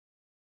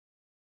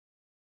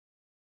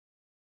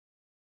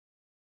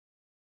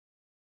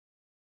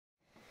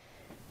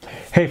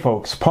Hey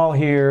folks, Paul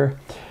here.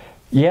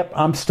 Yep,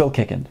 I'm still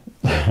kicking.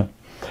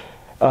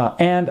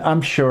 And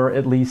I'm sure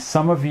at least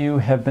some of you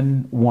have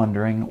been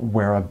wondering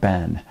where I've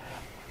been.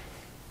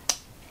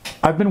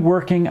 I've been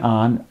working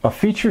on a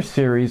feature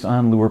series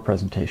on lure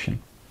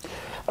presentation.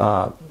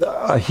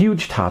 A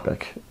huge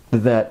topic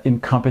that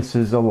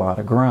encompasses a lot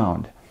of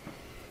ground.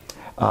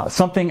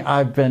 Something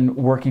I've been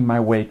working my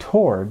way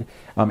toward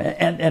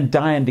and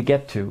dying to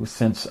get to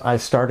since I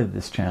started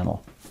this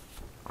channel.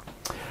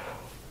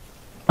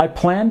 I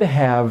plan to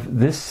have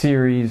this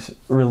series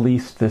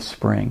released this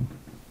spring,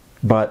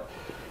 but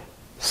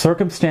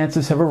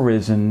circumstances have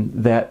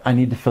arisen that I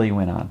need to fill you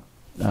in on,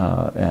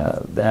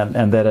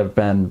 and that have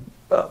been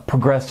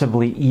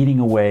progressively eating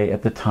away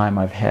at the time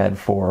I've had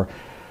for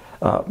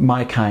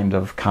my kind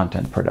of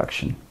content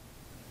production.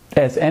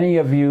 As any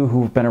of you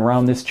who've been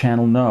around this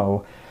channel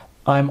know,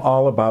 I'm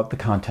all about the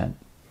content.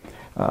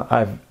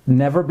 I've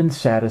never been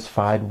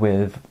satisfied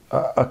with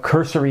a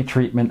cursory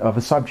treatment of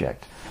a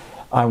subject.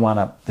 I want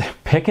to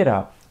pick it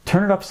up,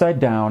 turn it upside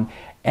down,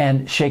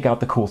 and shake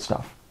out the cool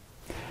stuff.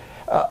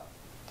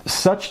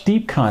 Such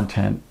deep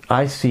content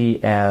I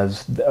see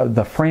as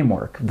the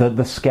framework,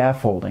 the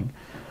scaffolding,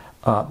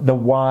 the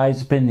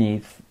whys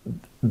beneath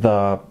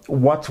the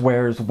what's,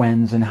 where's,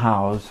 when's, and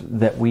how's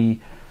that we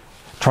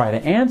try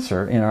to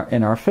answer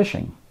in our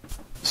fishing.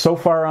 So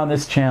far on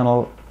this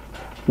channel,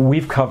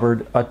 we've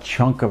covered a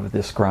chunk of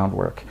this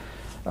groundwork.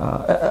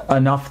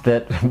 Enough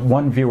that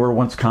one viewer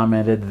once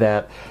commented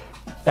that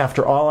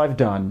after all I've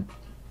done,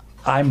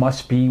 I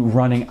must be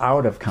running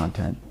out of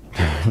content.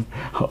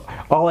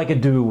 All I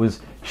could do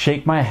was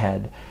shake my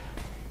head.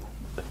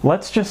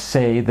 Let's just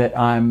say that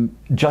I'm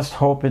just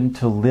hoping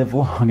to live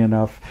long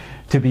enough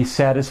to be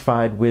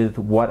satisfied with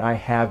what I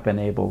have been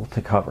able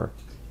to cover.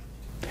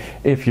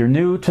 If you're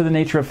new to the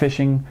nature of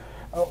fishing,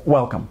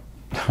 welcome.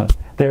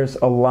 There's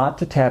a lot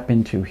to tap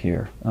into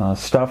here.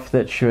 Stuff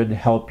that should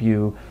help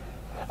you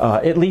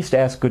at least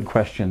ask good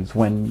questions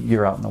when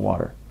you're out in the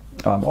water.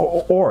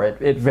 Or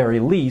at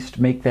very least,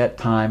 make that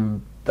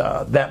time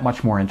that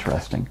much more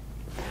interesting.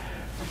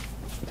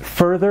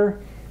 Further,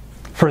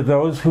 for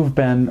those who've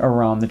been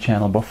around the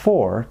channel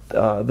before,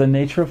 the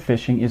nature of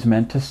fishing is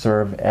meant to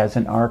serve as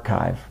an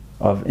archive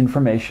of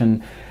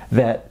information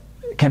that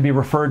can be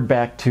referred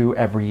back to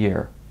every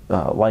year,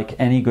 like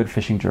any good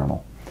fishing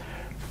journal.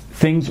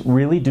 Things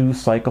really do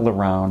cycle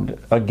around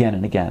again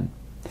and again.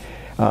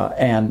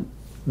 And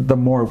the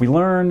more we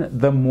learn,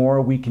 the more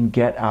we can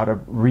get out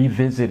of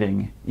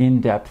revisiting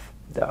in-depth,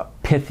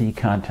 pithy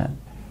content.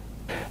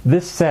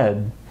 This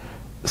said,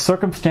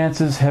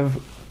 circumstances have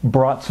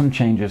brought some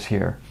changes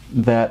here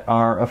that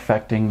are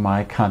affecting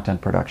my content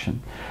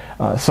production.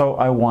 So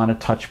I want to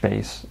touch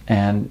base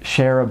and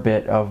share a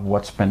bit of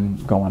what's been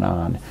going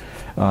on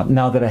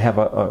now that I have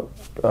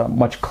a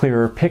much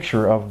clearer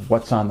picture of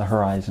what's on the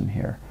horizon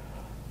here.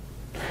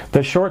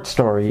 The short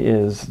story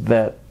is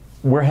that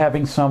we're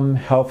having some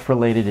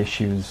health-related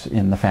issues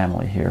in the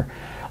family here.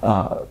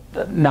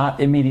 Not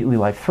immediately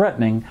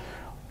life-threatening,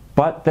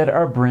 but that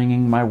are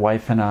bringing my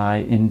wife and I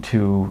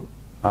into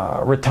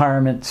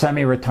retirement,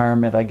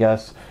 semi-retirement, I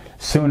guess,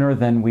 sooner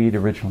than we'd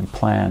originally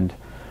planned.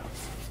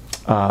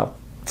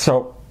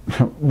 So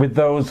with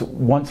those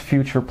once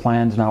future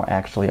plans now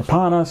actually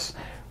upon us,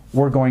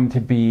 we're going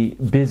to be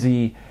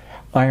busy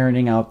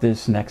ironing out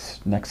this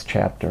next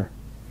chapter.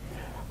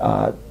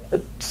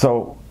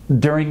 So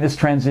during this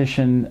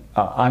transition,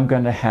 I'm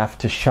going to have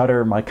to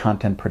shutter my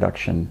content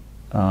production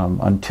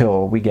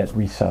until we get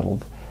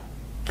resettled.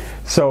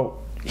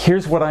 So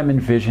here's what I'm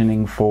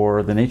envisioning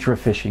for the nature of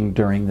fishing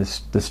during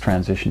this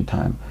transition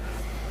time.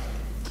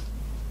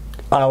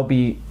 I'll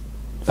be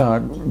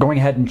going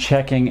ahead and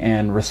checking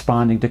and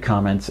responding to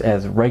comments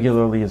as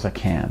regularly as I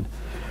can.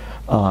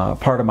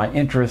 Part of my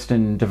interest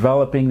in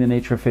developing the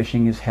nature of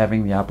fishing is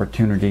having the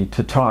opportunity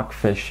to talk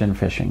fish and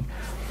fishing.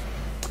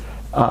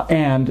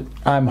 And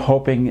I'm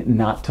hoping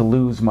not to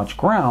lose much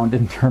ground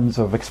in terms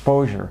of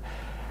exposure.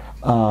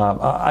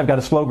 I've got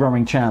a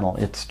slow-growing channel.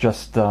 It's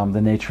just the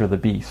nature of the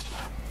beast.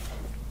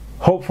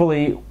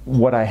 Hopefully,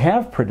 what I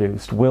have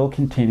produced will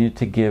continue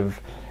to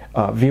give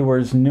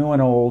viewers new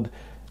and old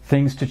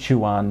things to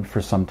chew on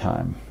for some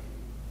time.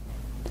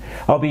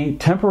 I'll be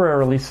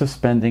temporarily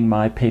suspending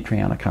my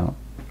Patreon account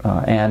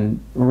and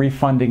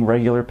refunding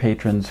regular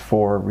patrons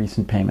for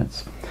recent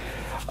payments.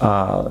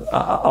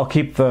 I'll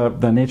keep the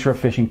Nature of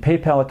Fishing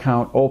PayPal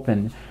account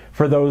open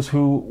for those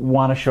who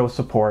want to show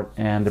support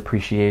and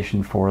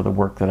appreciation for the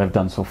work that I've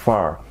done so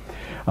far.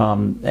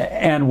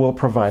 And will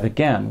provide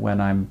again when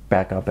I'm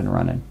back up and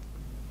running.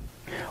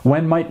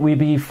 When might we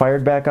be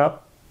fired back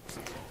up?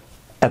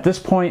 At this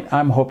point,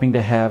 I'm hoping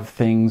to have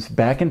things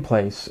back in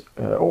place,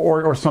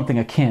 or something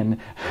akin,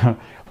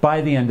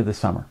 by the end of the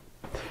summer.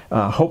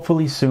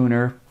 Hopefully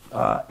sooner,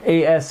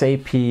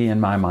 ASAP in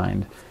my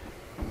mind.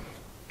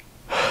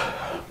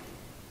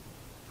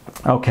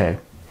 Okay,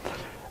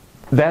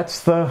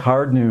 that's the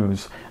hard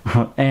news,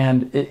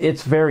 and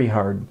it's very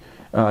hard,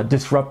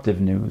 disruptive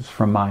news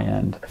from my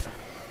end.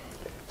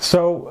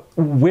 So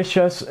wish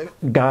us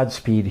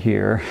Godspeed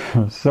here.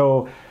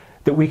 So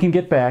that we can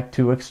get back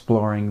to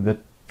exploring the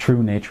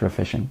true nature of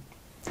fishing.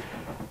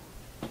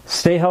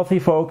 Stay healthy,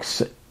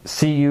 folks.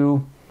 See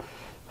you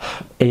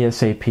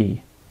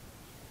ASAP.